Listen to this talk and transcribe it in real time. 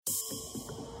Hi,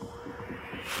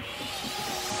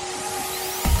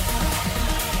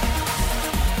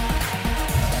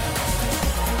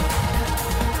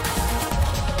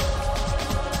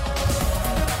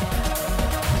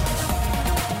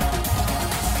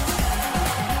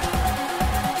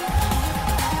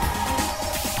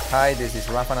 this is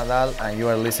Rafael Nadal, and you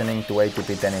are listening to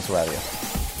ATP Tennis Radio.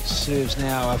 Serves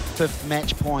now a fifth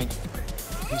match point.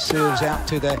 He serves out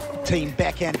to the team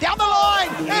backhand. Down the line!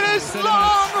 It is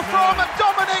long from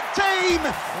Dominic Thiem!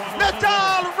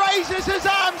 Nadal raises his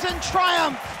arms in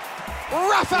triumph.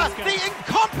 Rafa, the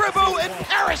incomparable in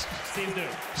Paris.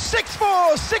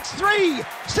 6-4, 6-3,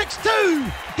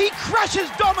 6-2. He crushes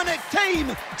Dominic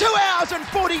Thiem. 2 hours and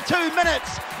 42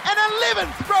 minutes. An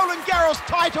 11th Roland Garros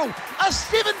title. A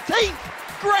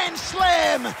 17th Grand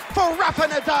Slam for Rafa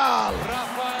Nadal.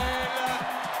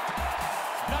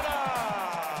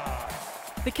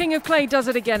 The King of Clay does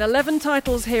it again. 11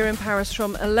 titles here in Paris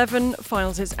from 11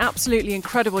 finals. It's absolutely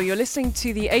incredible. You're listening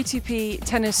to the ATP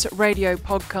Tennis Radio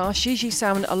podcast. Gigi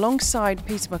Salmon alongside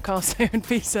Peter Marcato. And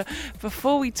Peter,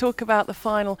 before we talk about the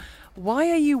final,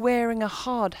 why are you wearing a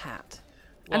hard hat?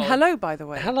 And hello, by the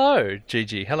way. Hello,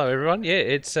 Gigi. Hello, everyone. Yeah,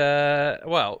 it's,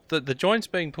 the joint's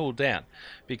being pulled down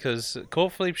because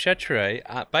Court Philippe Chatrier,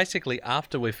 basically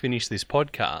after we've finished this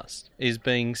podcast, is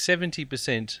being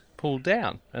 70% pulled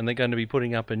down. And they're going to be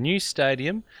putting up a new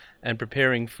stadium and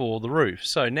preparing for the roof.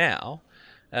 So now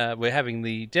we're having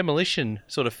the demolition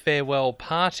sort of farewell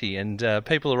party, and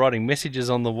people are writing messages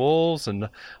on the walls, and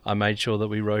I made sure that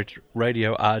we wrote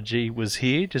Radio RG was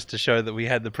here just to show that we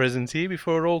had the presence here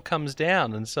before it all comes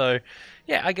down. And so,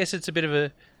 yeah, I guess it's a bit of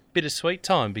a bittersweet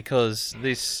time because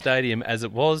this stadium, as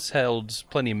it was, held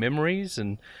plenty of memories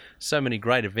and so many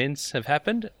great events have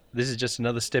happened. This is just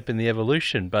another step in the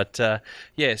evolution. But,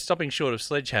 stopping short of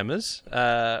sledgehammers,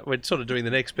 we're sort of doing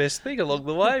the next best thing along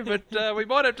the way. But we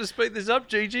might have to speed this up,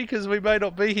 Gigi, because we may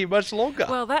not be here much longer.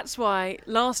 Well, that's why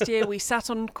last year we sat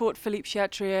on Court Philippe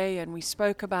Chatrier and we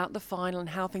spoke about the final and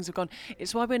how things have gone.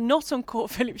 It's why we're not on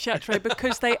Court Philippe Chatrier,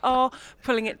 because they are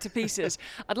pulling it to pieces.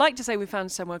 I'd like to say we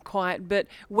found somewhere quiet, but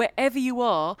wherever you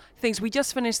are, we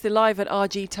just finished the Live at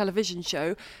RG television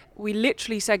show. We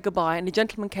literally said goodbye and the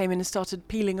gentleman came in and started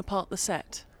peeling apart the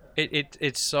set.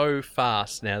 It's so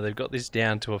fast now. They've got this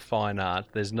down to a fine art.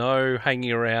 There's no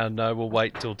hanging around, no, we'll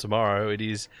wait till tomorrow. It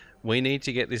is, we need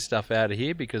to get this stuff out of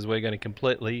here because we're going to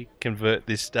completely convert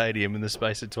this stadium in the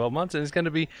space of 12 months, and it's going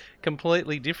to be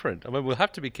completely different. I mean, we'll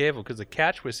have to be careful because the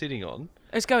couch we're sitting on...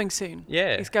 It's going soon. Yeah.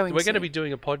 It's going We're soon. going to be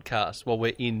doing a podcast while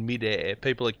we're in midair.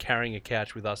 People are carrying a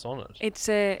couch with us on it. It's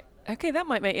okay, that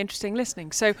might make interesting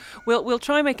listening. So we'll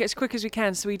try and make it as quick as we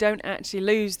can so we don't actually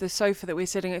lose the sofa that we're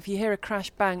sitting on. If you hear a crash,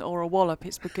 bang or a wallop,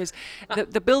 it's because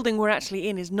the building we're actually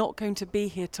in is not going to be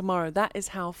here tomorrow. That is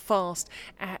how fast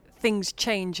things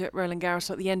change at Roland Garros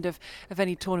at the end of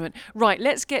any tournament. Right,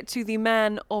 let's get to the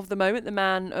man of the moment, the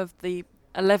man of the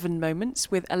 11 moments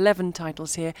with 11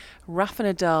 titles here, Rafa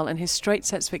Nadal and his straight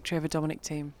sets victory over Dominic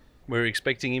Thiem. We're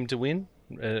expecting him to win.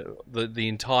 The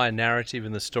entire narrative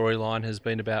and the storyline has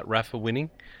been about Rafa winning,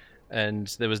 and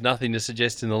there was nothing to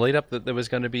suggest in the lead-up that there was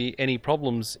going to be any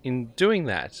problems in doing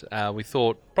that. We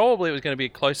thought probably it was going to be a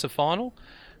closer final,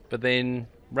 but then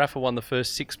Rafa won the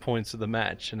first 6 points of the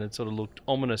match, and it sort of looked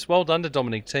ominous. Well done to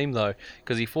Dominic Thiem, though,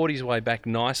 because he fought his way back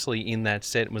nicely in that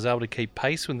set and was able to keep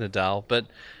pace with Nadal, but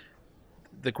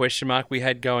the question mark we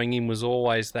had going in was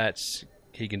always that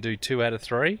he can do 2 out of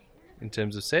 3 in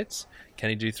terms of sets. Can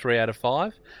he do 3 out of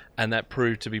 5? And that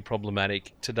proved to be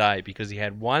problematic today because he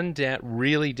had one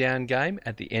really down game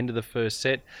at the end of the first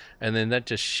set, and then that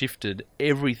just shifted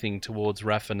everything towards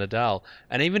Rafa Nadal.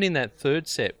 And even in that third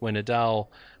set, when Nadal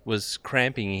was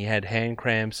cramping, he had hand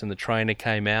cramps and the trainer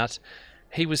came out,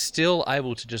 he was still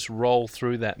able to just roll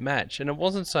through that match. And it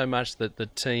wasn't so much that the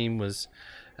team was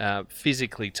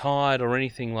physically tired or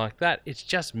anything like that. It's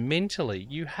just mentally.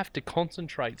 You have to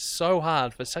concentrate so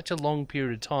hard for such a long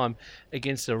period of time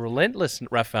against a relentless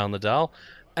Rafael Nadal,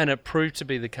 and it proved to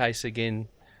be the case again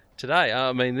today.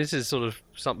 I mean, this is sort of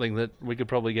something that we could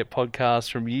probably get podcasts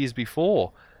from years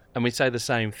before, and we say the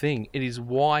same thing. It is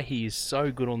why he is so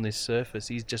good on this surface.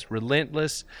 He's just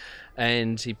relentless,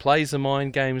 and he plays the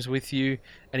mind games with you,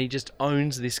 and he just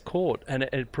owns this court, and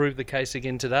it proved the case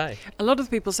again today. A lot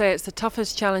of people say it's the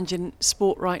toughest challenge in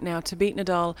sport right now to beat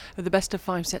Nadal with the best of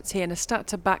 5 sets here, and a stat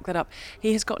to back that up.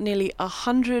 He has got nearly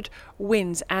 100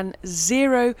 wins and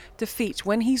 0 defeats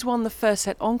when he's won the first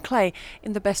set on clay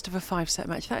in the best of a 5-set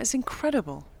match. That is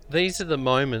incredible. These are the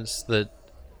moments that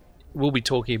we'll be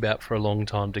talking about for a long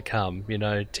time to come.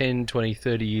 10, 20,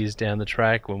 30 years down the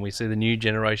track, when we see the new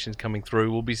generations coming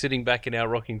through, we'll be sitting back in our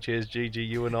rocking chairs, Gigi,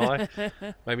 you and I,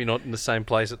 maybe not in the same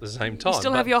place at the same time. You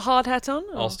still have your hard hat on?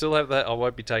 Or? I'll still have that. I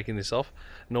won't be taking this off,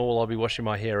 nor will I be washing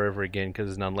my hair ever again because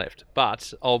there's none left.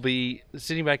 But I'll be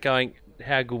sitting back going,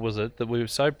 how good was it that we were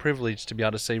so privileged to be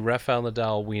able to see Rafael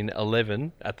Nadal win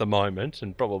 11 at the moment,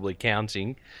 and probably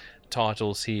counting,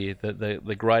 titles here,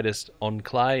 the greatest on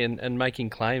clay, and making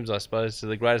claims, I suppose, to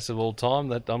the greatest of all time.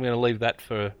 That I'm going to leave that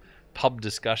for pub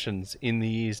discussions in the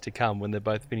years to come when they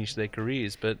both finish their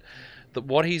careers. But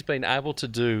what he's been able to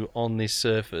do on this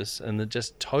surface, and the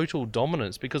just total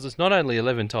dominance, because it's not only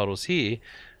 11 titles here,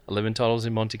 11 titles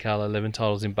in Monte Carlo, 11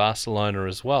 titles in Barcelona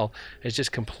as well. It's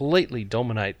just completely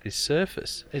dominate this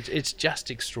surface. It's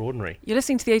just extraordinary. You're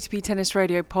listening to the ATP Tennis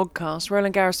Radio podcast.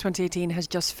 Roland Garros 2018 has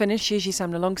just finished. Gigi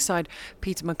Salmon alongside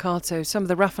Peter Marcato. Some of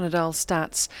the Rafa Nadal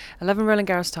stats: 11 Roland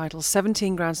Garros titles,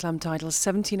 17 Grand Slam titles,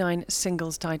 79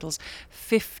 singles titles,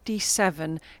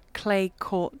 57 clay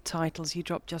court titles. He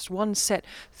dropped just one set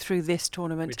through this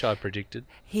tournament, which I predicted.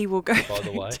 He will go, by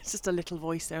the way. Just a little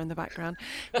voice there in the background.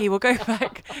 He will go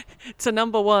back to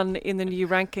number one in the new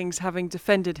rankings, having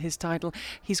defended his title.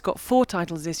 He's got 4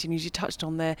 titles this year, as you touched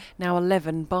on there, now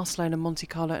 11, Barcelona, Monte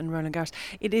Carlo and Roland Garros.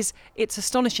 It's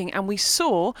astonishing, and we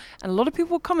saw, and a lot of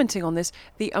people were commenting on this,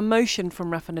 the emotion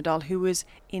from Rafa Nadal, who was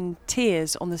in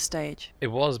tears on the stage. It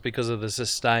was because of the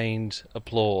sustained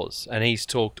applause, and he's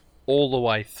talked all the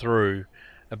way through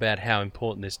about how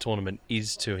important this tournament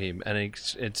is to him, and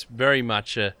it's very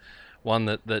much one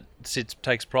that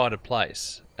takes pride of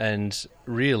place. And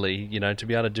really, to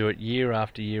be able to do it year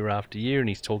after year after year, and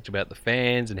he's talked about the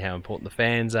fans and how important the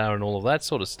fans are and all of that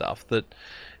sort of stuff, that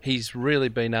he's really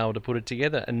been able to put it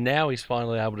together. And now he's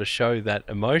finally able to show that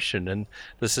emotion, and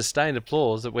the sustained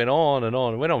applause that went on and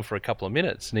on. It went on for a couple of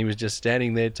minutes, and he was just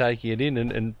standing there taking it in,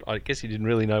 and I guess he didn't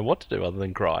really know what to do other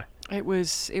than cry. It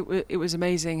was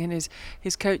amazing, and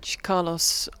his coach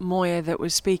Carlos Moya, that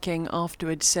was speaking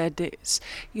afterwards, said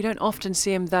you don't often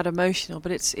see him that emotional,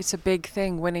 but it's a big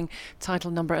thing, winning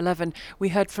title number 11. We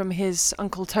heard from his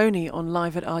uncle Tony on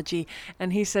Live at RG,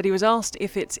 and he said he was asked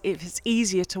if it's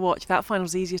easier to watch. That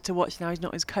final's easier to watch now. He's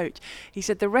not his coach. He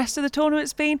said the rest of the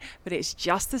tournament's been, but it's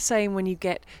just the same when you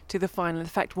get to the final. In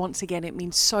fact, once again, it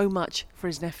means so much for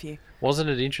his nephew.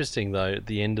 Wasn't it interesting, though, at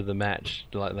the end of the match,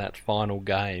 like that final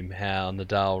game, how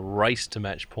Nadal raced to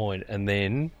match point, and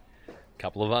then a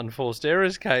couple of unforced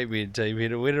errors came in. Team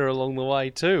hit a winner along the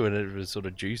way too, and it was sort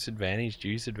of juice advantage.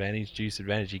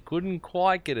 He couldn't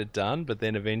quite get it done, but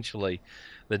then eventually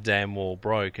the damn wall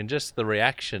broke, and just the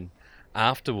reaction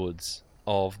afterwards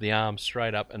of the arm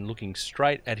straight up and looking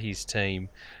straight at his team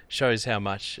shows how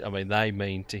much, they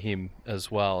mean to him as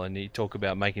well. And you talk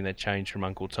about making that change from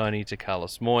Uncle Tony to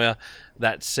Carlos Moya.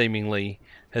 That seemingly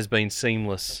has been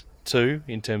seamless too,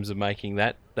 in terms of making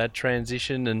that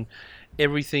transition, and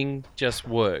everything just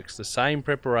works. The same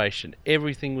preparation,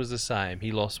 everything was the same.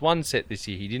 He lost one set this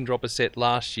year. He didn't drop a set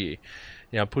last year.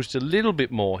 Pushed a little bit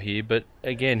more here, but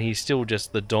again, he's still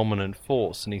just the dominant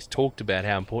force, and he's talked about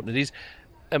how important it is.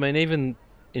 Even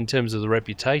in terms of the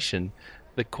reputation,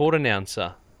 the court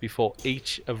announcer before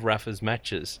each of Rafa's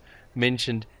matches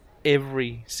mentioned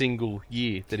every single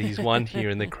year that he's won here,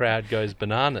 and the crowd goes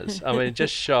bananas. It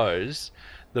just shows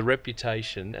the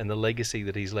reputation and the legacy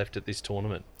that he's left at this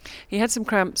tournament. He had some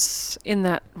cramps in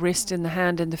that wrist, in the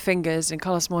hand, and the fingers, and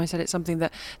Carlos Moya said it's something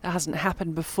that hasn't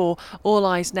happened before. All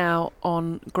eyes now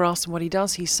on grass and what he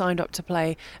does. He's signed up to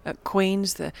play at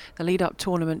Queen's, the lead-up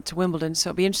tournament to Wimbledon,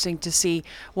 so it'll be interesting to see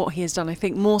what he has done. I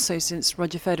think more so since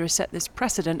Roger Federer set this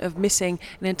precedent of missing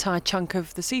an entire chunk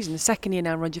of the season. The second year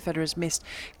now Roger Federer has missed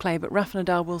clay, but Rafa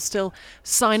Nadal will still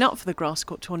sign up for the grass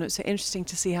court tournament, so interesting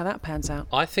to see how that pans out.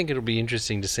 I think it'll be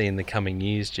interesting to see in the coming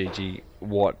years, Gigi,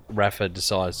 what Rafa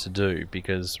decides to do,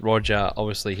 because Roger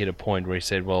obviously hit a point where he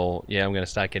said, well, yeah, I'm going to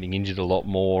start getting injured a lot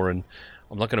more, and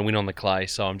I'm not going to win on the clay,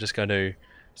 so I'm just going to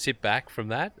sit back from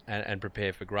that and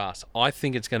prepare for grass. I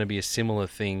think it's going to be a similar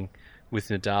thing with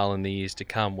Nadal in the years to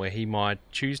come, where he might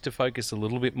choose to focus a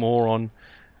little bit more on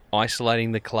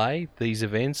isolating the clay, these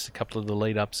events, a couple of the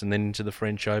lead-ups and then into the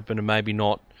French Open, and maybe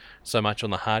not so much on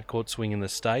the hard court swing in the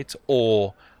States,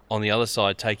 or on the other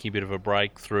side, taking a bit of a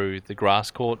break through the grass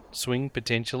court swing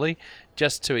potentially,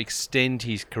 just to extend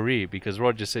his career, because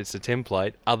Roger sets the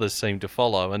template, others seem to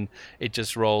follow, and it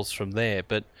just rolls from there.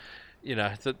 But,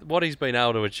 what he's been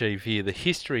able to achieve here, the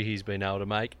history he's been able to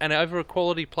make, and over a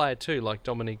quality player too, like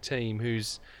Dominic Thiem,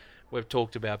 who's we've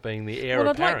talked about being the heir Well,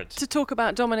 I'd apparent. like to talk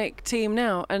about Dominic Thiem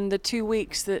now and the 2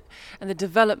 weeks and the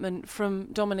development from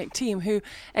Dominic Thiem, who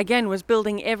again was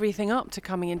building everything up to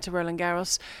coming into Roland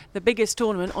Garros, the biggest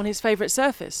tournament, on his favourite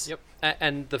surface. Yep,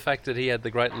 and the fact that he had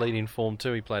the great lead-in form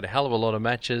too. He played a hell of a lot of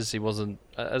matches. He wasn't,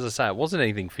 as I say, it wasn't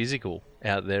anything physical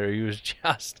out there. He was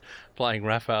just playing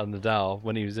Rafael Nadal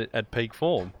when he was at peak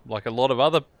form, like a lot of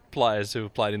other players who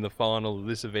have played in the final of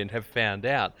this event have found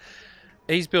out.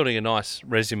 He's building a nice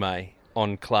resume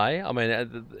on clay. I mean,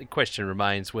 the question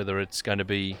remains whether it's going to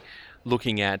be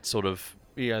looking at sort of,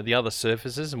 the other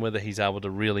surfaces and whether he's able to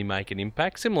really make an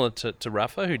impact, similar to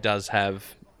Rafa, who does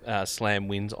have slam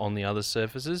wins on the other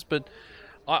surfaces. But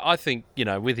I think,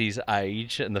 with his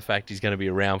age and the fact he's going to be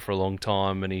around for a long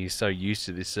time and he's so used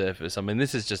to this surface, I mean,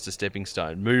 this is just a stepping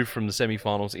stone. Move from the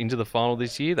semi-finals into the final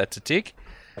this year, that's a tick.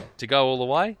 To go all the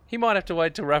way, he might have to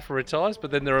wait till Rafa retires,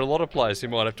 but then there are a lot of players who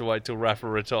might have to wait till Rafa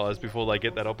retires before they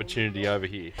get that opportunity over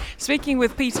here. Speaking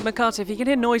with Peter Marcato, if you can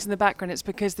hear noise in the background, it's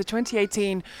because the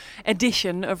 2018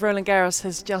 edition of Roland Garros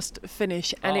has just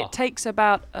finished, and it takes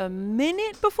about a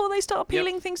minute before they start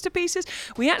peeling things to pieces.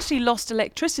 We actually lost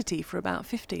electricity for about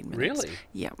 15 minutes. Really?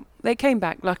 Yeah. They came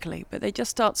back, luckily, but they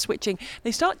just start switching.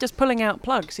 They start just pulling out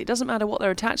plugs. It doesn't matter what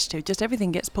they're attached to, just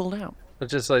everything gets pulled out.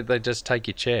 It's just like they just take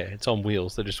your chair. It's on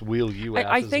wheels. They just wheel you out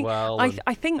I think, as well.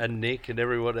 I think, and Nick and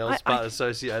everyone else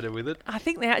associated with it. I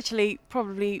think they actually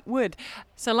probably would.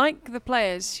 So like the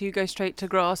players who go straight to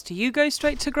grass, do you go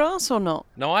straight to grass or not?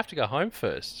 No, I have to go home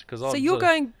first. So you're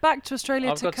going back to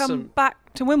Australia to come back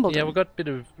to Wimbledon? Yeah, we've got a bit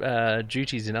of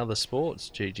duties in other sports,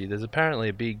 Gigi. There's apparently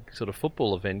a big sort of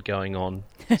football event going on.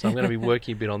 So I'm going to be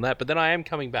working a bit on that. But then I am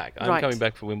coming back. I'm coming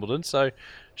back for Wimbledon. So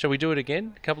shall we do it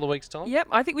again a couple of weeks' time? Yep,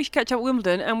 I think we should catch up at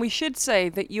Wimbledon. And we should say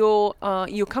that you're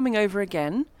coming over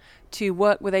again to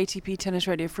work with ATP Tennis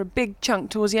Radio for a big chunk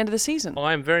towards the end of the season.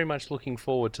 I am very much looking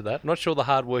forward to that. I'm not sure the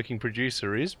hard-working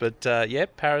producer is, but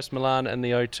Paris, Milan and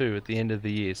the O2 at the end of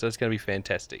the year. So it's going to be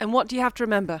fantastic. And what do you have to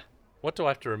remember? What do I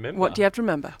have to remember? What do you have to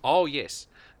remember? Oh, yes.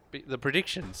 The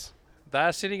predictions. They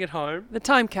are sitting at home. The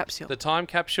time capsule. The time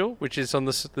capsule, which is on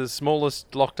the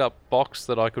smallest locked-up box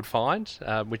that I could find,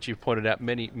 which you've pointed out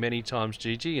many, many times,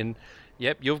 Gigi. And,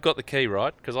 yep, you've got the key,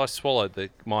 right? Because I swallowed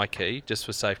my key just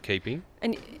for safekeeping.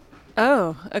 And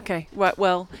oh, okay. Right,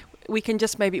 well, we can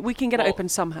just get it open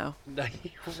somehow. No,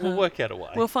 we'll work out a way.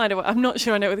 We'll find a way. I'm not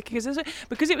sure I know what the key is.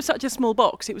 Because it was such a small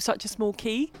box, it was such a small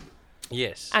key.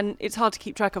 Yes. And it's hard to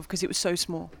keep track of because it was so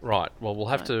small. Right. Well, we'll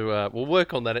have to we'll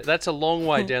work on that. That's a long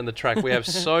way down the track. We have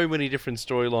so many different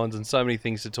storylines and so many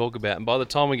things to talk about. And by the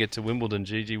time we get to Wimbledon,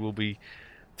 Gigi will be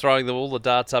throwing all the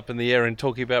darts up in the air and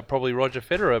talking about probably Roger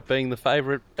Federer being the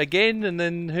favourite again, and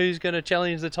then who's going to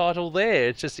challenge the title there.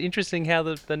 It's just interesting how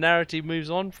the narrative moves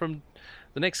on from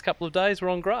the next couple of days. We're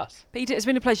on grass. Peter, it's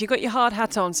been a pleasure. You've got your hard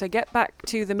hat on, so get back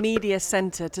to the media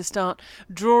centre to start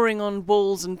drawing on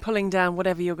balls and pulling down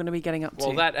whatever you're going to be getting up to.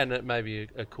 Well, that and maybe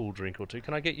a cool drink or two.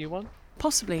 Can I get you one?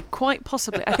 Possibly, quite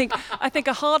possibly. I think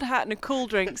a hard hat and a cool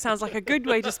drink sounds like a good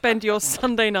way to spend your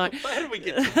Sunday night. How did we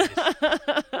get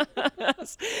to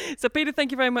this? So, Peter,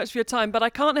 thank you very much for your time, but I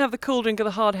can't have the cool drink or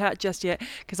the hard hat just yet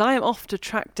because I am off to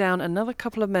track down another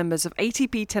couple of members of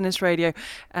ATP Tennis Radio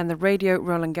and the Radio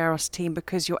Roland Garros team,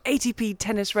 because your ATP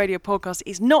Tennis Radio podcast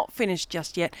is not finished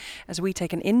just yet as we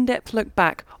take an in-depth look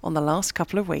back on the last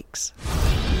couple of weeks.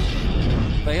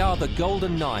 They are the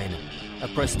Golden Nine, a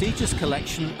prestigious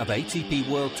collection of ATP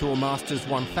World Tour Masters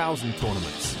 1000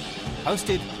 tournaments,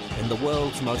 hosted in the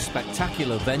world's most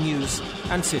spectacular venues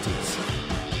and cities.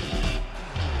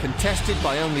 Contested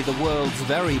by only the world's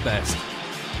very best,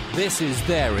 this is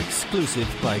their exclusive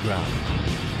playground.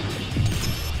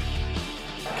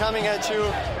 Coming at you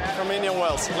from Indian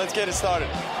Wells. Let's get it started.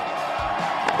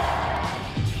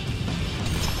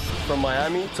 From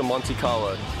Miami to Monte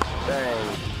Carlo.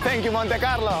 Bang. Thank you, Monte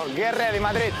Carlo. Get ready,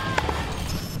 Madrid.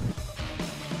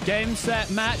 Game, set,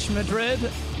 match, Madrid.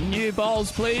 New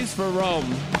balls, please, for Rome.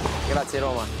 Grazie,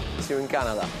 Roma. See you in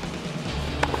Canada.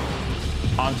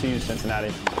 On to you,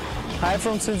 Cincinnati. Hi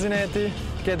from Cincinnati.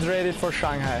 Get ready for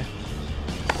Shanghai.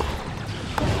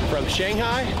 From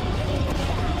Shanghai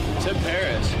to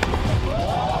Paris.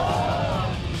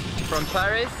 From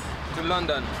Paris to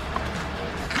London.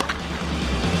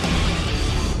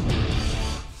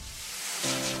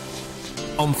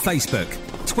 On Facebook,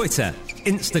 Twitter,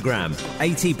 Instagram,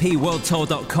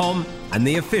 ATPWorldTour.com and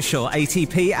the official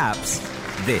ATP apps.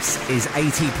 This is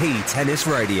ATP Tennis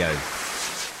Radio.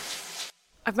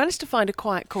 I've managed to find a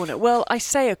quiet corner. Well, I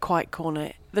say a quiet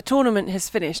corner. The tournament has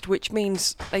finished, which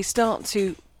means they start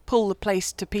to pull the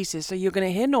place to pieces. So you're going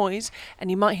to hear noise and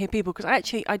you might hear people, because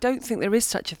I don't think there is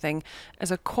such a thing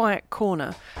as a quiet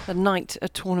corner the night a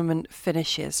tournament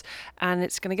finishes. And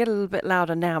it's going to get a little bit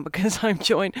louder now because I'm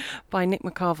joined by Nick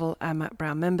McCarvel and Matt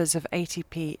Brown, members of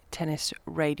ATP Tennis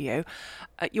Radio.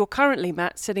 You're currently,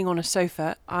 Matt, sitting on a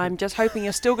sofa. I'm just hoping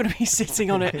you're still going to be sitting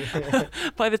on it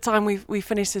by the time we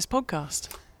finish this podcast.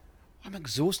 I'm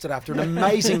exhausted after an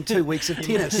amazing 2 weeks of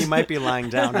tennis. He might be lying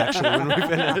down, actually, when we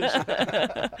finish.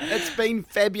 It's been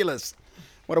fabulous.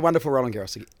 What a wonderful Roland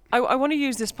Garros. I want to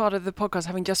use this part of the podcast,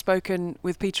 having just spoken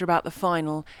with Peter about the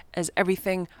final, as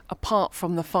everything apart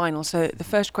from the final. So the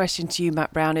first question to you,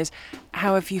 Matt Brown, is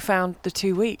how have you found the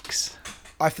 2 weeks?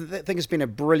 I think it's been a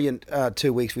brilliant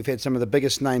 2 weeks. We've had some of the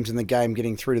biggest names in the game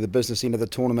getting through to the business end of the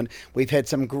tournament. We've had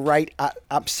some great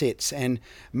upsets, and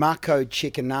Marco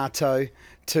Cecchinato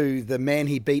to the man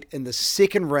he beat in the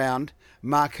second round,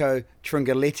 Marco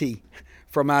Tringoletti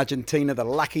from Argentina, the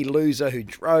lucky loser who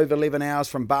drove 11 hours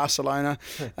from Barcelona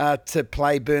to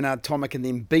play Bernard Tomic and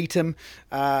then beat him.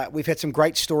 We've had some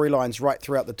great storylines right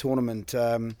throughout the tournament.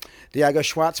 Diego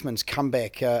Schwartzman's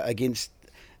comeback against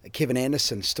Kevin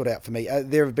Anderson stood out for me.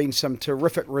 There have been some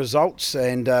terrific results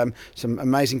and some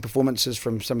amazing performances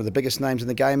from some of the biggest names in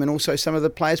the game, and also some of the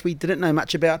players we didn't know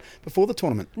much about before the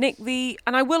tournament. Nick,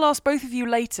 and I will ask both of you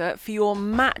later for your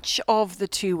match of the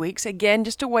 2 weeks, again,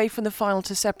 just away from the final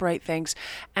to separate things,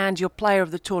 and your player of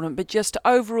the tournament, but just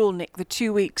overall, Nick, the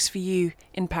 2 weeks for you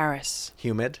in Paris.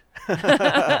 Humid.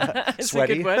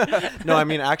 Sweaty. A good word. No, I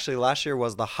mean, actually, last year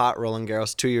was the hot Roland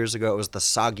Garros. 2 years ago, it was the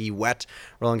soggy, wet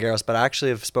Roland Garros. But I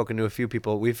actually have spoken to a few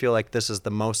people. We feel like this is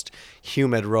the most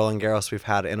humid Roland Garros we've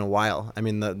had in a while. I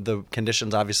mean, the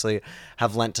conditions obviously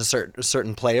have lent to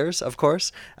certain players, of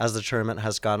course, as the tournament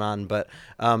has gone on. But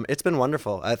it's been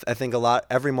wonderful. I think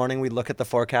every morning we look at the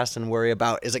forecast and worry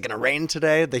about, is it going to rain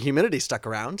today? The humidity stuck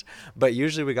around. But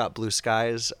usually we got blue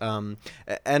skies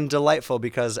and delightful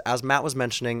because, as Matt was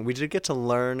mentioning, we did get to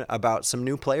learn about some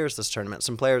new players this tournament,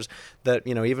 some players that,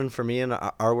 even for me in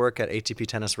our work at ATP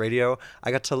Tennis Radio,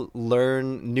 I got to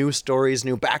learn new stories,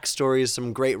 new backstories,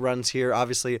 some great runs here.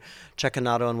 Obviously,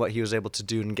 Cecchinato and what he was able to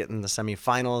do and get in the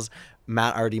semifinals.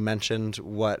 Matt already mentioned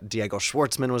what Diego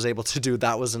Schwartzman was able to do.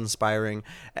 That was inspiring.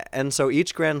 And so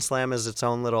each Grand Slam is its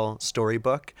own little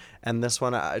storybook. And this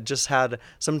one just had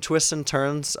some twists and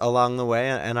turns along the way,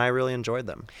 and I really enjoyed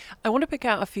them. I want to pick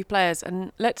out a few players,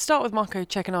 and let's start with Marco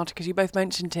Cecchinato, because you both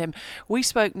mentioned him. We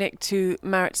spoke, Nick, to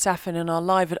Marit Safin in our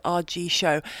Live at RG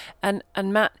show. And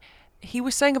Matt, he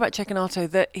was saying about Cecchinato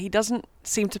that he doesn't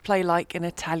seem to play like an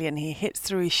Italian. He hits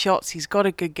through his shots. He's got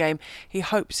a good game. He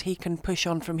hopes he can push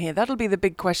on from here. That'll be the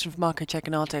big question for Marco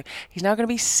Cecchinato. He's now going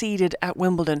to be seeded at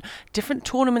Wimbledon. Different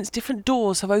tournaments, different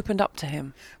doors have opened up to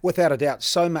him. Without a doubt,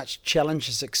 so much challenge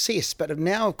and success. But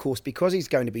now, of course, because he's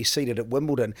going to be seeded at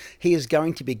Wimbledon, he is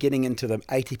going to be getting into the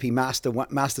ATP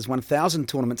Masters 1000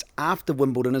 tournaments after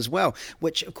Wimbledon as well,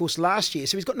 which, of course, last year,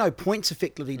 so he's got no points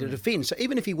effectively to defend. So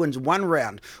even if he wins one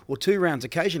round or two rounds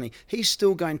occasionally, he's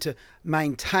still going to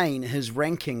maintain his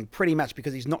ranking pretty much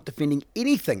because he's not defending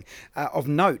anything of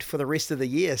note for the rest of the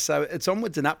year. So it's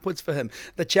onwards and upwards for him.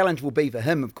 The challenge will be for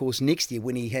him, of course, next year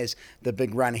when he has the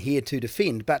big run here to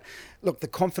defend. But look, the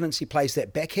confidence he plays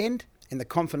that backhand and the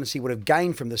confidence he would have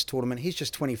gained from this tournament, he's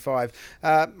just 25.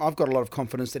 I've got a lot of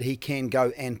confidence that he can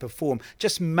go and perform.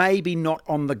 Just maybe not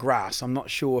on the grass. I'm not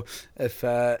sure if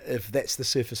that's the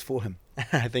surface for him.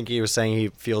 I think he was saying he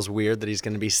feels weird that he's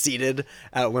going to be seated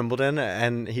at Wimbledon,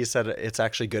 and he said it's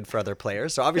actually good for other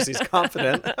players. So obviously he's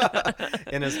confident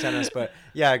in his tennis. But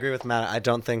yeah, I agree with Matt. I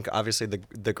don't think obviously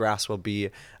the grass will be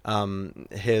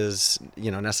his,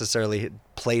 necessarily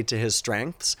played to his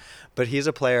strengths. But he's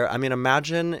a player. I mean,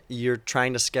 imagine you're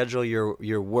trying to schedule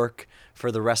your work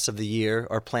for the rest of the year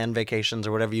or plan vacations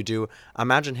or whatever you do.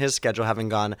 Imagine his schedule having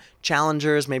gone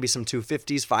challengers, maybe some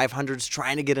 250s, 500s,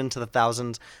 trying to get into the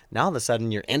thousands. Now all of a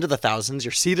sudden you're into the thousands,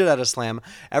 you're seated at a slam.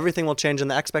 Everything will change, and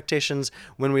the expectations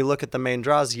when we look at the main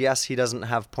draws, yes, he doesn't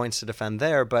have points to defend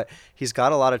there, but he's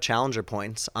got a lot of challenger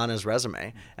points on his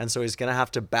resume. And so he's going to have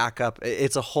to back up.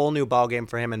 It's a whole new ballgame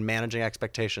for him in managing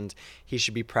expectations. He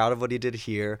should be proud of what he did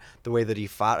here, the way that he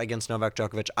fought against Novak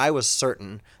Djokovic. I was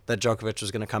certain that Djokovic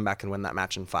was going to come back and win that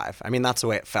match in 5. I mean, that's the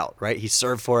way it felt, right? He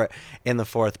served for it in the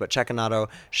 4th, but Cecchinato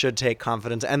should take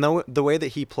confidence. And the way that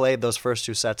he played those first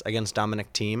 2 sets against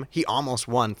Dominic Thiem, he almost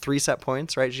won 3 set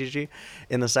points, right, Gigi,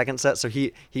 in the 2nd set. So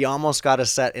he almost got a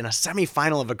set in a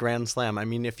semifinal of a Grand Slam. I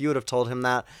mean, if you would have told him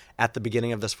that at the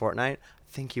beginning of this fortnight,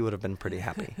 think he would have been pretty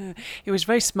happy. He was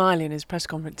very smiley in his press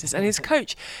conferences. And his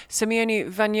coach,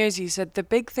 Simeone Vagnosi, said the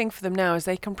big thing for them now is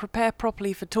they can prepare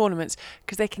properly for tournaments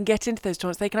because they can get into those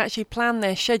tournaments. They can actually plan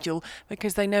their schedule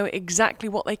because they know exactly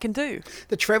what they can do.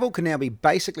 The travel can now be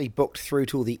basically booked through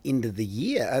till the end of the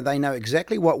year. They know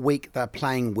exactly what week they're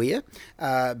playing where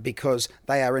because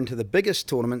they are into the biggest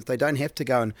tournaments. They don't have to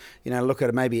go and look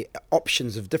at maybe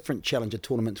options of different challenger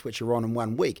tournaments which are on in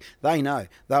 1 week. They know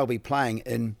they'll be playing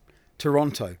in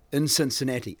Toronto, in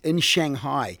Cincinnati, in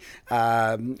Shanghai,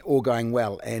 all going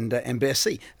well, and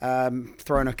Bercy,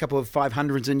 throwing a couple of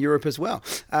 500s in Europe as well.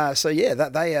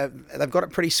 They've got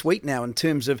it pretty sweet now in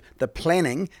terms of the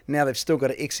planning. Now they've still got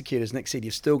to execute, as Nick said.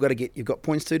 You've got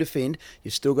points to defend.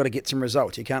 You've still got to get some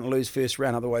results. You can't lose first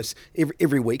round, otherwise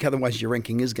every week. Otherwise, your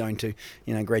ranking is going to,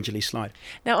 gradually slide.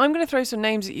 Now I'm going to throw some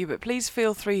names at you, but please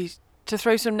feel free to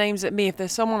throw some names at me if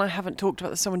there's someone I haven't talked about,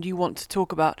 there's someone you want to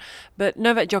talk about. But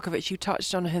Novak Djokovic, you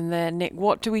touched on him there, Nick.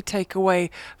 What do we take away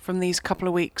from these couple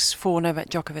of weeks for Novak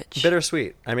Djokovic?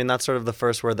 Bittersweet. I mean, that's sort of the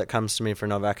first word that comes to me for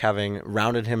Novak, having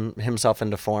rounded himself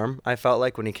into form. I felt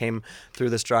like when he came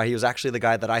through this draw, he was actually the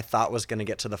guy that I thought was going to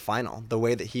get to the final. The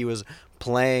way that he was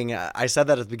playing, I said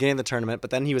that at the beginning of the tournament, but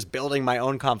then he was building my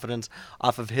own confidence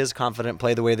off of his confident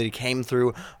play, the way that he came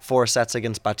through 4 sets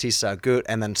against Bautista Agut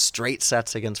and then straight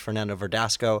sets against Fernando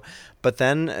Verdasco, but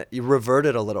then he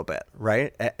reverted a little bit,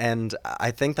 right? And I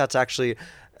think that's actually,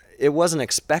 it wasn't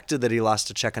expected that he lost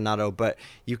to Cecchinato, but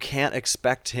you can't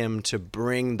expect him to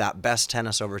bring that best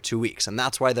tennis over 2 weeks. And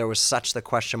that's why there was such the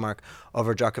question mark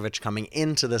over Djokovic coming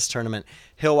into this tournament.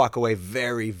 He'll walk away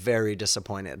very, very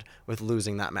disappointed with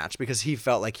losing that match because he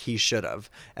felt like he should have,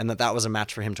 and that was a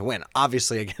match for him to win,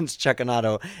 obviously against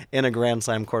Cecchinato in a Grand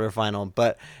Slam quarterfinal.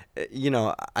 But,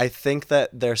 I think that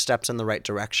they're steps in the right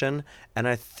direction, and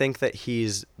I think that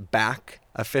he's back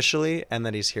officially and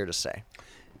that he's here to stay.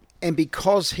 And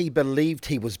because he believed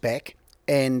he was back,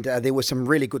 and there were some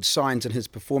really good signs in his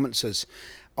performances,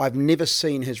 I've never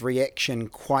seen his reaction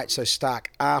quite so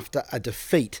stark after a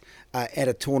defeat at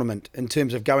a tournament in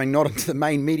terms of going not into the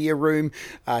main media room.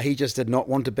 He just did not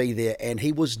want to be there, and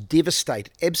he was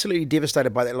devastated, absolutely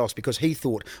devastated by that loss because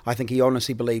I think he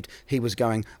honestly believed he was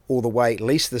going all the way, at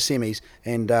least to the semis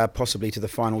and possibly to the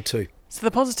final too. So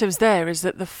the positives there is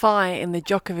that the fire in the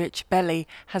Djokovic belly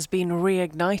has been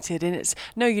reignited, and it's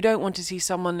no, you don't want to see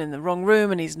someone in the wrong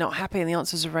room and he's not happy and the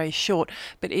answers are very short.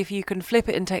 But if you can flip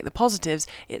it and take the positives,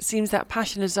 it seems that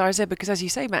passion and desire is there because, as you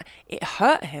say, Matt, it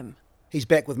hurt him. He's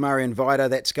back with Marian Vida.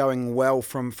 That's going well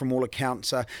from all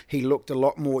accounts. He looked a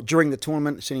lot more during the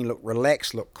tournament. He looked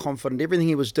relaxed, looked confident, everything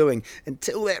he was doing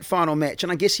until that final match.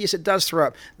 And I guess, yes, it does throw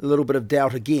up a little bit of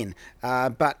doubt again.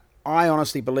 But I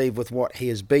honestly believe with what he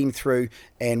has been through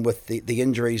and with the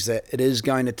injuries that it is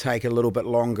going to take a little bit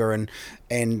longer, and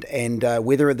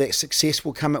whether that success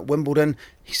will come at Wimbledon.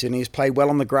 He certainly has played well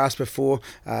on the grass before.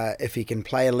 If he can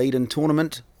play a lead-in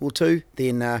tournament or two,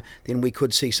 then we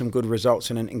could see some good results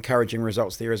and encouraging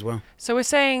results there as well. So we're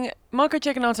saying Marco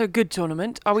Cecchinato, good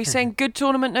tournament. Are we saying good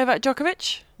tournament Novak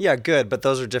Djokovic? Yeah, good, but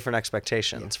those are different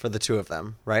expectations for the two of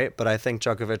them, right? But I think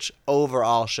Djokovic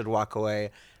overall should walk away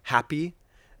happy.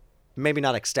 Maybe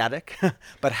not ecstatic,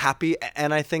 but happy.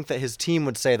 And I think that his team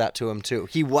would say that to him too.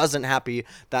 He wasn't happy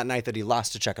that night that he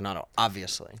lost to Cecchinato,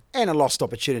 obviously. And a lost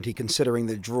opportunity considering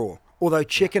the draw. Although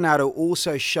Cecchinato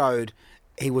also showed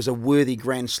he was a worthy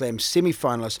Grand Slam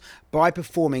semi-finalist by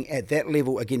performing at that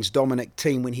level against Dominic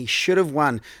Thiem when he should have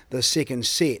won the second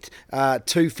set.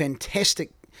 2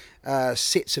 fantastic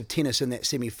sets of tennis in that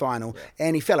semi-final,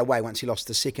 and he fell away once he lost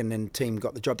the second and Thiem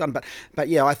got the job done. But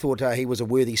yeah, I thought he was a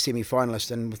worthy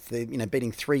semi-finalist, and with the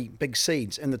beating 3 big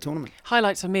seeds in the tournament.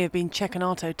 Highlights for me have been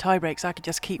Cecchinato tie-breaks. I could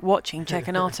just keep watching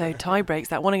Cecchinato tie-breaks.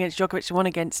 That one against Djokovic, one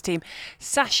against Thiem.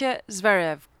 Sasha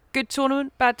Zverev, good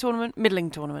tournament, bad tournament,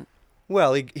 middling tournament.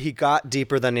 Well, he got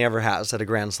deeper than he ever has at a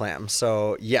Grand Slam.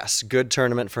 So, yes, good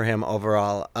tournament for him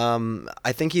overall.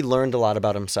 I think he learned a lot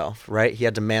about himself, right? He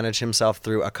had to manage himself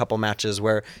through a couple matches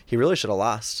where he really should have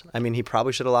lost. I mean, he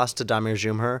probably should have lost to Damir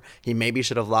Dzumhur. He maybe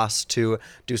should have lost to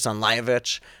Dusan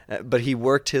Lajovic. But he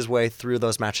worked his way through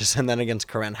those matches. And then against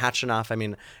Karen Khachanov, I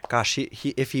mean, gosh,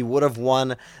 if he would have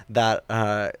won that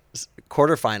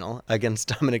quarterfinal against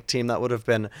Dominic Thiem, that would have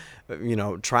been,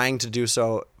 trying to do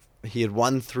so. He had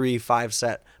won 3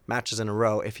 5-set matches in a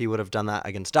row. If he would have done that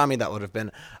against Dami, that would have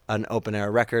been an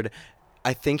open-air record.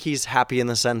 I think he's happy in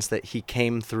the sense that he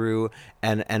came through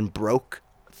and broke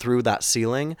through that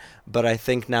ceiling. But I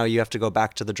think now you have to go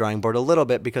back to the drawing board a little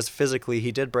bit because physically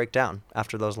he did break down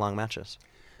after those long matches.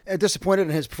 Disappointed in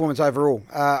his performance overall.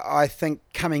 I think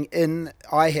coming in,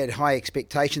 I had high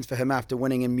expectations for him after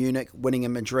winning in Munich, winning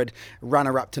in Madrid,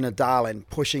 runner-up to Nadal and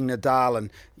pushing Nadal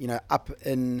and, up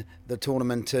in the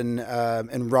tournament in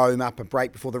Rome, up a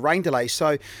break before the rain delay.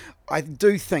 So I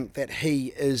do think that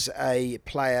he is a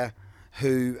player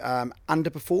who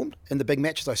underperformed in the big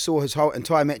matches. I saw his whole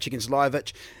entire match against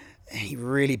Lajovic. He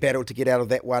really battled to get out of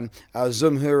that one.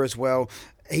 Zumhur as well.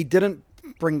 He didn't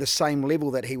bring the same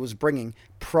level that he was bringing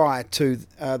prior to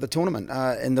the tournament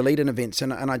in the lead-in events,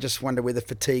 and I just wonder whether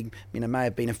fatigue may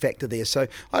have been a factor there. So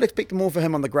I'd expect more for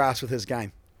him on the grass with his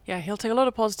game. Yeah, he'll take a lot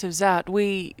of positives out.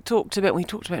 We talked about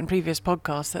in previous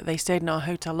podcasts that they stayed in our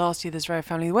hotel last year, the Zverev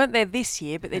family. They weren't there this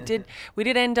year, but we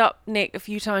did end up, Nick, a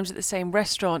few times at the same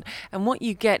restaurant. And what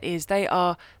you get is they're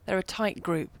a tight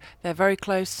group. They're very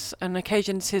close. On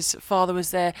occasions, his father was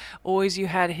there. Always you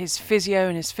had his physio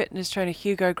and his fitness trainer,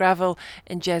 Hugo Gravel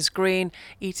and Jez Green,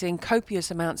 eating copious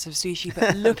amounts of sushi,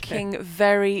 but looking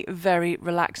very, very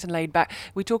relaxed and laid back.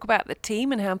 We talk about the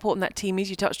team and how important that team is.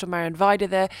 You touched on Marian Vida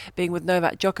there, being with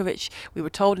Novak Djokovic. We were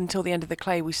told until the end of the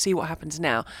clay, we see what happens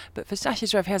now. But for Sasha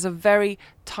Zverev, he has a very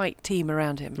tight team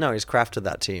around him. No, he's crafted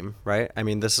that team, right? I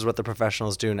mean, this is what the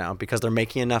professionals do now because they're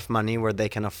making enough money where they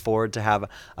can afford to have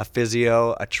a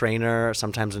physio, a trainer,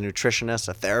 sometimes a nutritionist,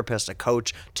 a therapist, a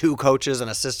coach, 2 coaches, an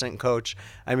assistant coach.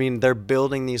 I mean, they're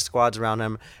building these squads around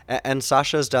him. And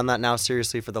Sasha has done that now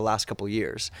seriously for the last couple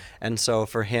years. And so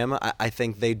for him, I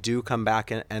think they do come back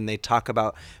and they talk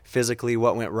about physically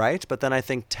what went right. But then I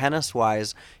think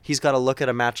tennis-wise, he's got to look at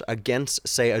a match against,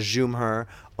 say, a Zumhur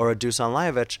or a Dusan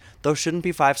Lajovic. Those shouldn't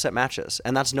be 5-set matches.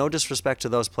 And that's no disrespect to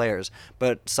those players.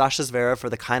 But Sasha Zverev, for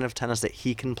the kind of tennis that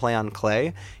he can play on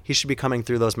clay, he should be coming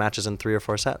through those matches in 3 or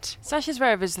 4 sets. Sasha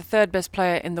Zverev is the 3rd best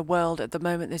player in the world at the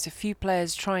moment. There's a few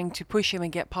players trying to push him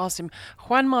and get past him.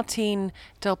 Juan Martín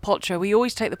Del Potro, we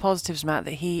always take the positives, Matt,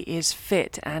 that he is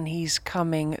fit and he's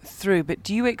coming through. But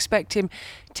do you expect him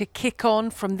to kick on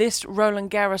from this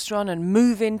Roland Garros run and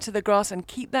move into the grass and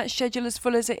keep that schedule as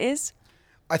full as it is?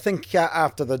 I think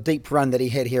after the deep run that he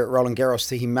had here at Roland Garros,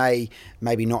 he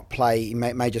maybe not play. He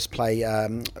may just play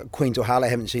Queens or Halle. I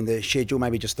haven't seen the schedule.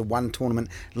 Maybe just the one tournament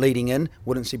leading in.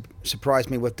 Wouldn't surprise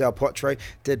me with Del Potro.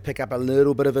 Did pick up a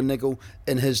little bit of a niggle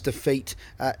in his defeat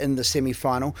in the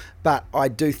semi-final. But I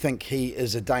do think he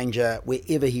is a danger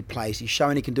wherever he plays. He's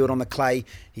shown he can do it on the clay.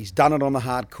 He's done it on the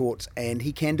hard courts. And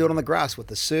he can do it on the grass with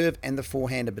the serve and the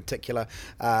forehand in particular.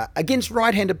 Against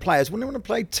right-handed players, wouldn't want to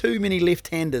play too many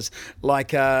left-handers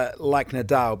like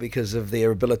Nadal because of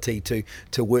their ability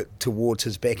to work towards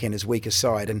his backhand, his weaker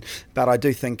side. But I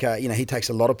do think he takes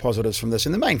a lot of positives from this.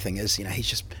 And the main thing is he's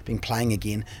just been playing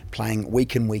again, playing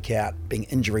week in, week out, being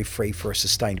injury-free for a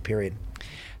sustained period.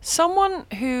 Someone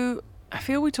who I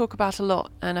feel we talk about a lot,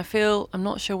 and I'm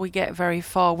not sure we get very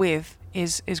far with,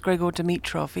 is Grigor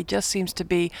Dimitrov. He just seems to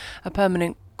be a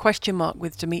permanent question mark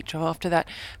with Dimitrov after that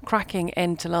cracking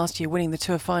end to last year, winning the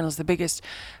Tour Finals, the biggest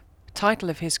title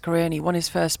of his career, and he won his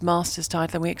first Masters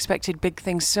title, and we expected big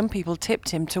things. Some people tipped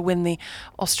him to win the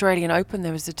Australian Open.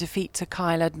 There was the defeat to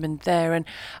Kyle Edmund there. And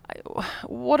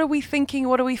what are we thinking?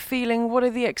 What are we feeling? What are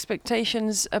the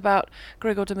expectations about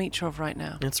Grigor Dimitrov right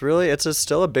now? It's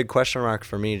still a big question mark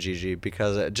for me, Gigi,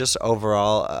 because just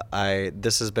overall,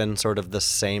 this has been sort of the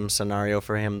same scenario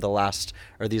for him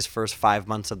these first 5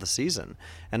 months of the season.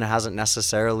 And it hasn't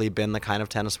necessarily been the kind of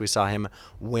tennis we saw him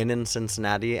win in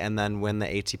Cincinnati and then win the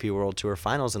ATP World Tour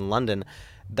Finals in London.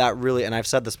 That really, and I've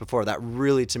said this before, that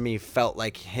really to me felt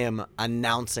like him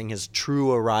announcing his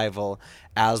true arrival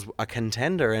as a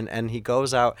contender. And he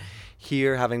goes out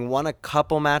here having won a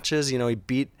couple matches. He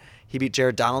beat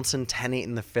Jared Donaldson 10-8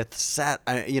 in the 5th set.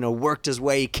 Worked his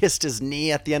way. He kissed his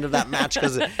knee at the end of that match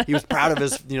because he was proud of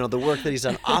his, the work that he's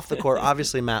done off the court,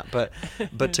 obviously, Matt.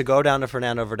 But to go down to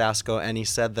Fernando Verdasco, and he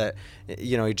said that,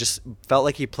 he just felt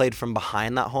like he played from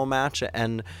behind that whole match.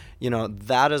 And,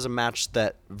 that is a match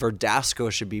that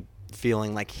Verdasco should be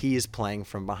feeling like he's playing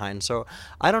from behind. So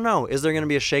I don't know. Is there going to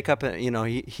be a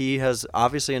shakeup? He has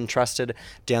obviously entrusted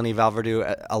Danny Valverde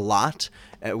a lot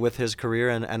with his career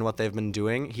and what they've been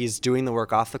doing. He's doing the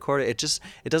work off the court. It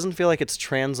doesn't feel like it's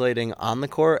translating on the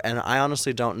court, and I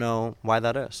honestly don't know why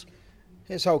that is.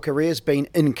 His whole career's been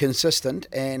inconsistent,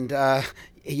 and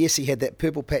Yes, he had that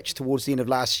purple patch towards the end of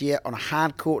last year on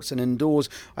hard courts and indoors.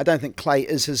 I don't think clay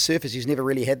is his surface. He's never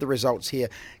really had the results here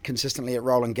consistently at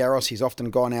Roland Garros. He's often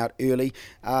gone out early.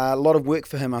 A lot of work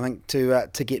for him, I think,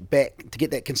 to get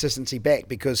that consistency back,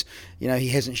 because he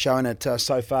hasn't shown it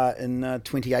so far in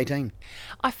 2018.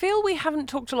 I feel we haven't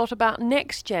talked a lot about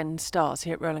next-gen stars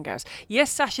here at Roland Garros.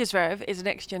 Yes, Sasha Zverev is a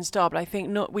next-gen star, but I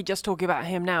think we're just talking about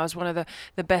him now as one of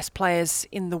the best players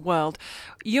in the world.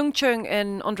 Jung Chung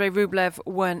and Andrei Rublev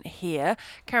weren't here.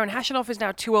 Karen Khachanov is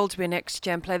now too old to be a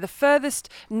next-gen player. The furthest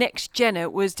next-genner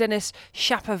was Denis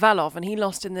Shapovalov, and he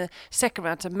lost in the second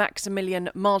round to Maximilian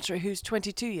Martyr, who's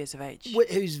 22 years of age.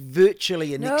 Who's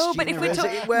virtually a next-genner. No, but if we're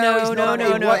talking...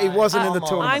 No. He wasn't in the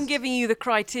tournament. I'm giving you the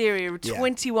criteria of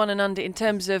 21 and under in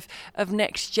terms of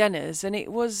next-genners, and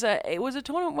it was a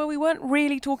tournament where we weren't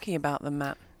really talking about them,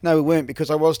 Matt. No, we weren't,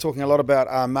 because I was talking a lot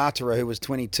about Martyr, who was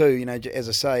 22, as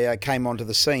I say, came onto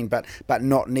the scene, but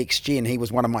not next gen. He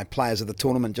was one of my players of the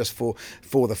tournament just for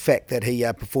the fact that he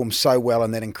performed so well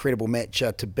in that incredible match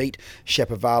to beat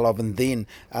Shapovalov, and then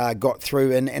got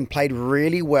through and played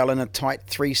really well in a tight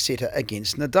three-setter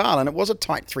against Nadal. And it was a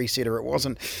tight three-setter. It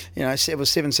wasn't, it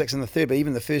was 7-6 in the third, but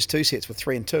even the first two sets were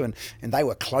 3-2, and they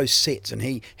were close sets. And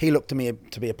he looked to me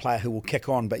to be a player who will kick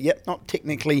on, but yet not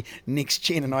technically next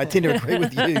gen. And I tend to agree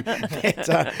with you.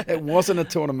 That it wasn't a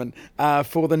tournament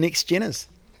for the next genners.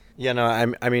 Yeah, no,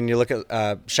 I mean, you look at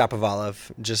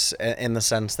Shapovalov, just in the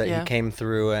sense that he came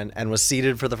through and was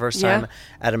seeded for the first time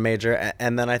at a major,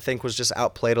 and then I think was just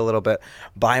outplayed a little bit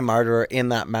by Martyr in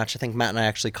that match. I think Matt and I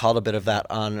actually called a bit of that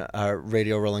on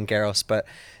Radio Roland Garros, but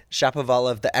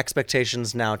Shapovalov, the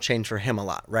expectations now change for him a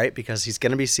lot, right? Because he's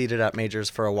going to be seeded at majors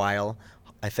for a while,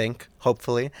 I think,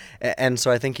 hopefully. And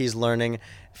so I think he's learning.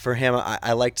 For him,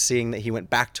 I liked seeing that he went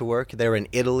back to work. They were in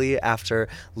Italy after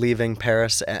leaving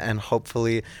Paris and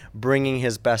hopefully bringing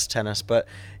his best tennis. But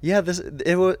yeah,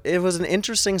 it was an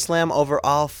interesting slam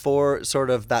overall for sort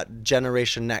of that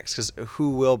generation next, because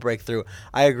who will break through?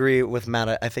 I agree with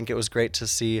Matt. I think it was great to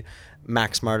see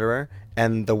Max Martyr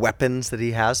and the weapons that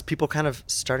he has. People kind of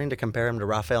starting to compare him to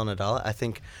Rafael Nadal. I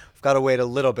think we've got to wait a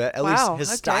little bit. At least his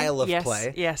style of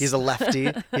play. Yes. He's a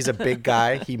lefty. He's a big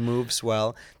guy. He moves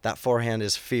well. That forehand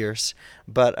is fierce.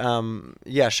 But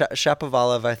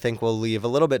Shapovalov, I think, will leave a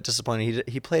little bit disappointed.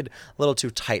 He played a little too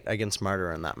tight against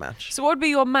Martyr in that match. So what would be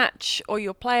your match, or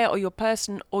your player, or your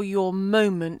person, or your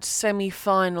moment,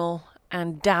 semi-final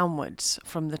and downwards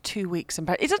from the 2 weeks in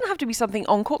Paris? It doesn't have to be something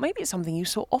on court. Maybe it's something you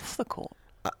saw off the court.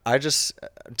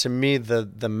 To me,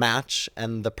 the match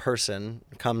and the person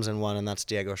comes in one, and that's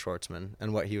Diego Schwartzman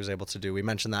and what he was able to do. We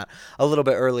mentioned that a little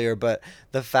bit earlier, but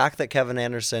the fact that Kevin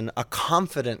Anderson, a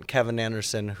confident Kevin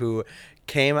Anderson who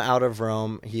came out of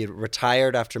Rome, he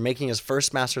retired after making his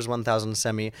first Masters 1000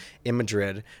 semi in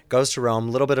Madrid, goes to Rome,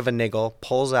 a little bit of a niggle,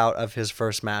 pulls out of his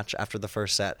first match after the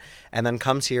first set, and then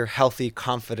comes here healthy,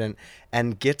 confident,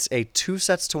 and gets a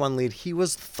 2-1 lead. He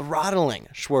was throttling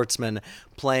Schwartzman,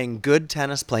 playing good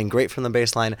tennis, playing great from the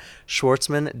baseline.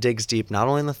 Schwartzman digs deep, not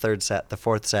only in the third set, the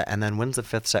fourth set, and then wins the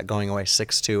fifth set going away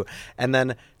 6-2, and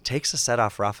then takes a set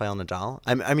off Rafael Nadal.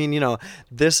 I mean,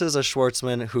 this is a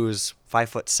Schwartzman who's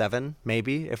 5'7",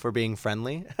 maybe, if we're being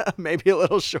friendly, maybe a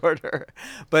little shorter,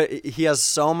 but he has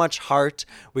so much heart.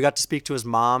 We got to speak to his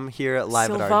mom here at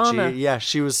Live at RG. Yeah,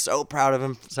 she was so proud of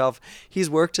himself. He's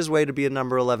worked his way to be a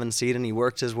number 11 seed, and he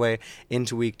worked his way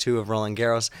into week 2 of Roland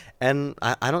Garros, and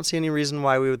I don't see any reason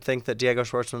why we would think that Diego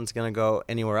Schwartzman's going to go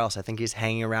anywhere else. I think he's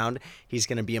hanging around. He's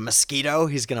going to be a mosquito.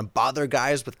 He's going to bother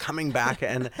guys with coming back,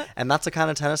 and that's the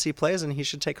kind of tennis he plays, and he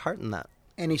should take heart in that.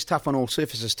 And he's tough on all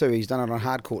surfaces too. He's done it on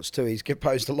hard courts too. He's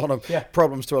posed a lot of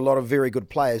problems to a lot of very good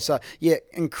players. So yeah,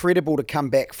 incredible to come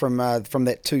back from that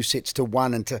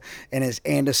 2-1 and as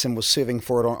Anderson was serving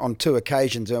for it on 2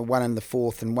 occasions, one in the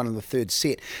fourth and one in the third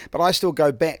set. But I still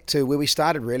go back to where we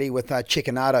started really with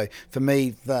Cecchinato. For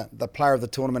me, the player of the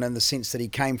tournament in the sense that he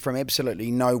came from absolutely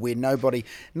nowhere. Not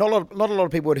a lot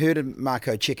of people had heard of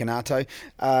Marco Cecchinato,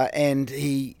 and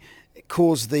he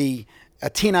caused a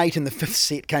 10-8 in the fifth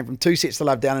set, came from 2 sets to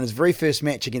love down in his very first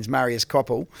match against Marius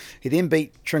Koppel. He then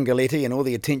beat Tringaletti, and all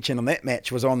the attention on that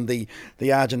match was on the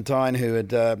Argentine who had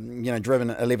driven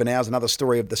 11 hours. Another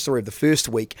story of the first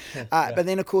week. But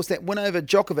then, of course, that win over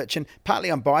Djokovic, and partly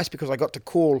I'm biased because I got to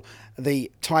call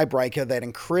the tiebreaker, that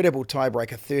incredible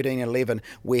tiebreaker, 13-11,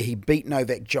 where he beat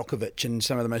Novak Djokovic in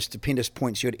some of the most stupendous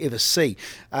points you'd ever see.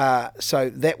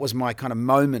 So that was my kind of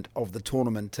moment of the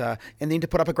tournament. And then to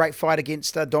put up a great fight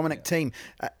against Dominic Thiem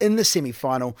in the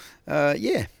semi-final,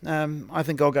 I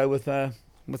think I'll go with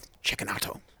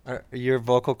Cecchinato. Are your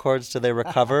vocal cords, do they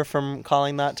recover from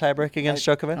calling that tiebreak against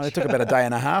Djokovic? No, it took about a day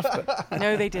and a half. But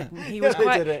No, they didn't. He was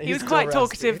quite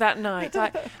talkative that night.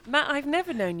 Matt, I've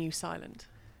never known you silent.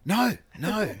 No.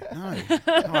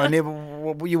 I never.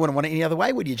 You wouldn't want it any other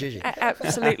way, would you, Gigi?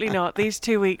 Absolutely not. These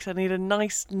 2 weeks, I need a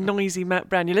nice, noisy Matt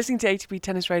Brown. You're listening to ATP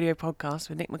Tennis Radio podcast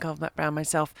with Nick McCarvel, Matt Brown,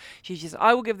 myself.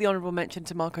 I will give the honourable mention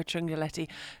to Marco Trungelliti.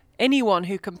 Anyone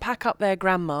who can pack up their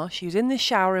grandma, she was in the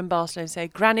shower in Barcelona, and say,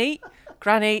 Granny,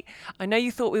 I know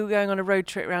you thought we were going on a road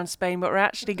trip around Spain, but we're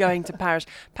actually going to Paris.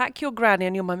 Pack your granny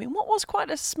and your mummy in what was quite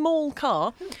a small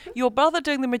car. Your brother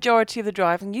doing the majority of the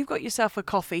drive, and you've got yourself a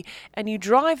coffee, and you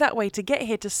drive that way to get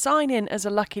here to sign in as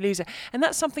a lucky loser. And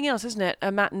that's something else, isn't it,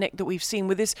 Matt and Nick, that we've seen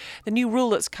with the new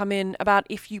rule that's come in about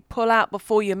if you pull out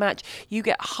before your match, you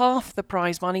get half the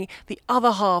prize money, the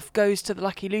other half goes to the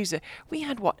lucky loser. We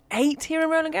had, 8 here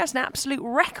in Roland Garros? An absolute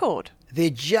record.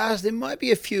 There might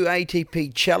be a few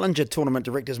ATP Challenger tournament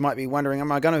directors might be wondering,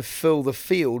 am I going to fill the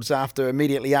fields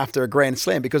immediately after a Grand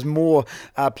Slam? Because more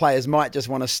players might just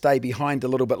want to stay behind a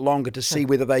little bit longer to see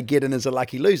whether they get in as a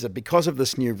lucky loser because of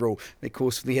this new rule. Of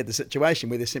course, we had the situation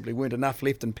where there simply weren't enough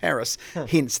left in Paris,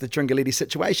 hence the Trungelliti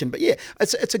situation. But yeah,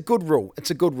 it's a good rule.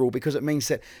 It's a good rule because it means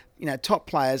that top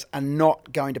players are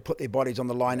not going to put their bodies on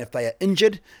the line if they are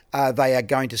injured. They are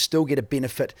going to still get a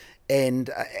benefit and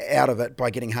out of it by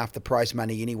getting half the prize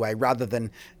money anyway, rather than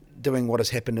doing what has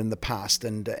happened in the past.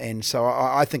 And so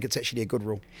I think it's actually a good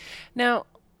rule. Now,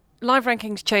 live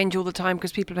rankings change all the time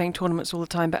because people are playing tournaments all the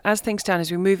time. But as things stand,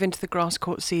 as we move into the grass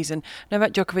court season,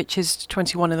 Novak Djokovic is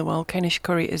 21 in the world. Kei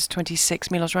Nishikori is 26.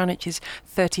 Milos Raonic is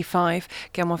 35.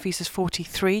 Gael Monfils is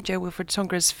 43. Jo-Wilfried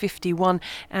Tsonga is 51.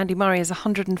 Andy Murray is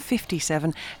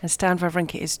 157. And Stan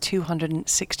Wawrinka is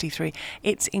 263.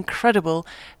 It's incredible.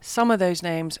 Some of those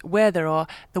names, where there are,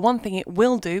 the one thing it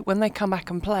will do when they come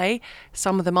back and play,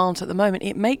 some of them aren't at the moment,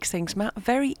 it makes things, Matt,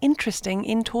 very interesting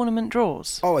in tournament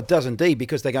draws. Oh, it does indeed,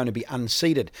 because they're going to be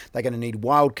unseeded. They're going to need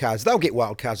wild cards. They'll get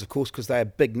wild cards, of course, because they are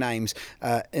big names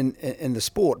in the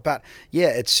sport. But yeah,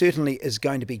 it certainly is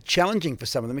going to be challenging for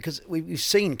some of them because we've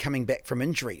seen coming back from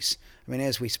injuries. I mean,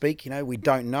 as we speak, we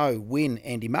don't know when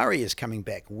Andy Murray is coming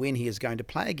back, when he is going to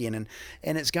play again.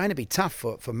 And it's going to be tough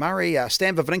for Murray.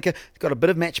 Stan Wawrinka got a bit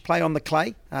of match play on the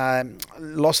clay.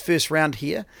 Lost first round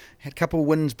here. Had a couple of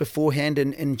wins beforehand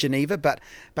in Geneva. But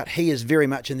he is very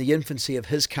much in the infancy of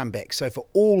his comeback. So for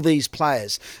all these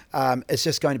players, it's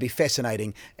just going to be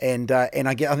fascinating. And I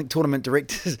think tournament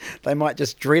directors, they might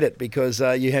just dread it because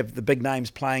you have the big names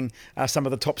playing some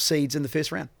of the top seeds in the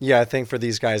first round. Yeah, I think for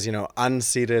these guys,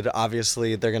 unseeded,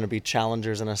 obviously they're going to be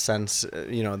challengers in a sense.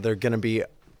 They're going to be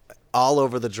all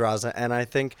over the draws. And I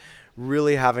think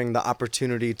really having the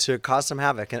opportunity to cause some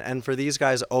havoc. And for these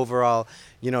guys overall,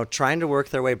 trying to work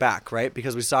their way back, right?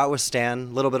 Because we saw it with Stan,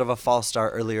 a little bit of a false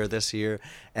start earlier this year.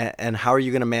 And how are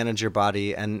you going to manage your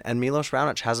body? And Milos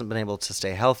Raonic hasn't been able to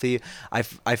stay healthy. I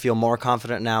feel more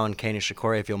confident now in Kei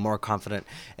Nishikori. I feel more confident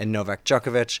in Novak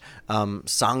Djokovic.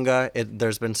 Tsonga,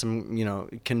 there's been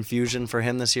some, confusion for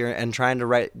him this year and trying to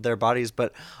right their bodies.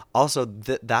 But also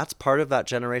that's part of that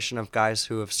generation of guys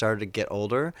who have started to get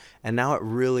older. And now it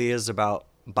really is about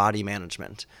body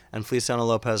management. And Feliciano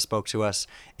Lopez spoke to us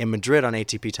in Madrid on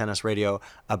ATP Tennis Radio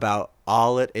about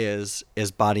all it is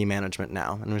body management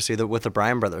now. And we see that with the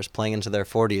Bryan brothers playing into their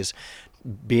 40s,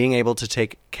 being able to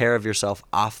take care of yourself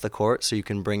off the court so you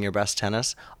can bring your best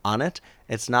tennis on it,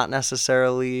 it's not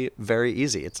necessarily very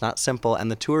easy. It's not simple.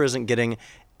 And the tour isn't getting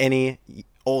any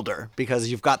older because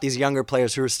you've got these younger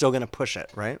players who are still going to push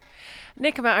it, right?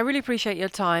 Nick, I really appreciate your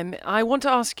time. I want to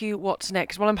ask you what's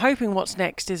next. Well, I'm hoping what's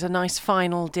next is a nice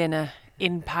final dinner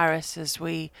in Paris as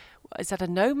we... Is that a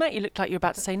no, Matt? You look like you're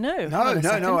about to say no. No.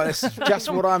 That's just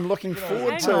what I'm looking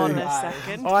forward to. Hang on a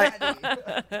second.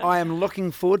 I am looking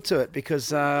forward to it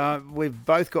because we've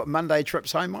both got Monday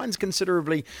trips home. Mine's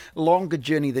considerably longer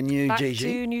journey than you, Gigi.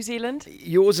 Back to New Zealand?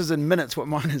 Yours is in minutes. What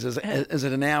mine is it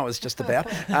in hours just about.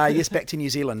 Yes, back to New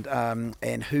Zealand.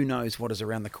 And who knows what is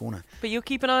around the corner. But you'll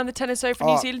keep an eye on the Tennis Open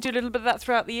New Zealand, do a little bit of that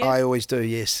throughout the year? I always do,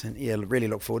 yes. And yeah, really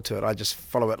look forward to it. I just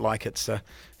follow it like it's...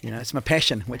 it's my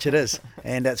passion, which it is,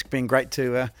 and it's been great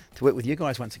to work with you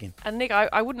guys once again. And Nick,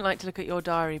 I wouldn't like to look at your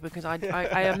diary because I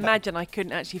imagine I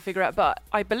couldn't actually figure out. But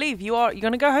I believe you're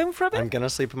going to go home for a bit. I'm going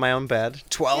to sleep in my own bed.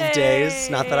 12 days,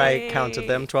 not that I counted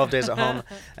them. 12 days at home,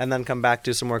 and then come back,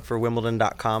 do some work for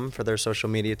Wimbledon.com for their social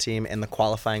media team in the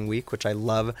qualifying week, which I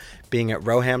love being at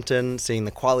Roehampton, seeing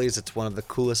the qualies. It's one of the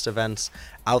coolest events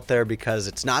out there because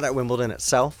it's not at Wimbledon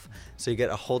itself. So you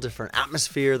get a whole different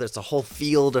atmosphere. There's a whole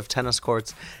field of tennis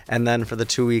courts. And then for the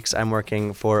 2 weeks, I'm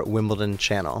working for Wimbledon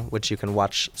Channel, which you can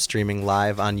watch streaming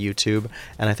live on YouTube.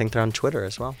 And I think they're on Twitter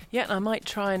as well. Yeah, and I might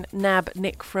try and nab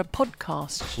Nick for a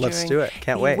podcast. Let's do it.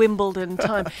 Can't wait. Wimbledon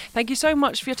time. Thank you so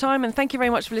much for your time, and thank you very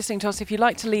much for listening to us. If you'd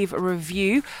like to leave a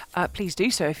review, please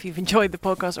do so. If you've enjoyed the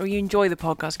podcast or you enjoy the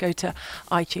podcast, go to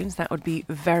iTunes. That would be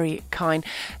very kind.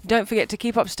 Don't forget to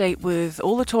keep up to date with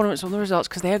all the tournaments, all the results,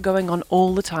 because they are going on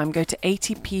all the time. Go to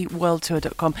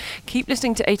atpworldtour.com. Keep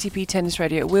listening to ATP Tennis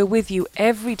Radio. We're with you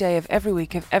every day of every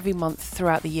week of every month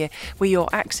throughout the year. We're your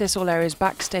access all areas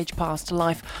backstage pass to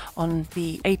life on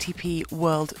the ATP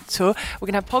World Tour.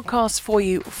 We're going to have podcasts for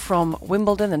you from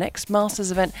Wimbledon, the next Masters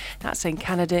event. That's in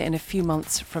Canada in a few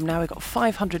months from now. We've got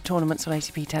 500 tournaments on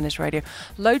ATP Tennis Radio.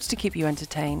 Loads to keep you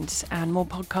entertained, and more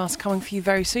podcasts coming for you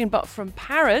very soon. But from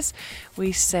Paris,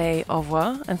 we say au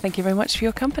revoir and thank you very much for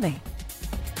your company.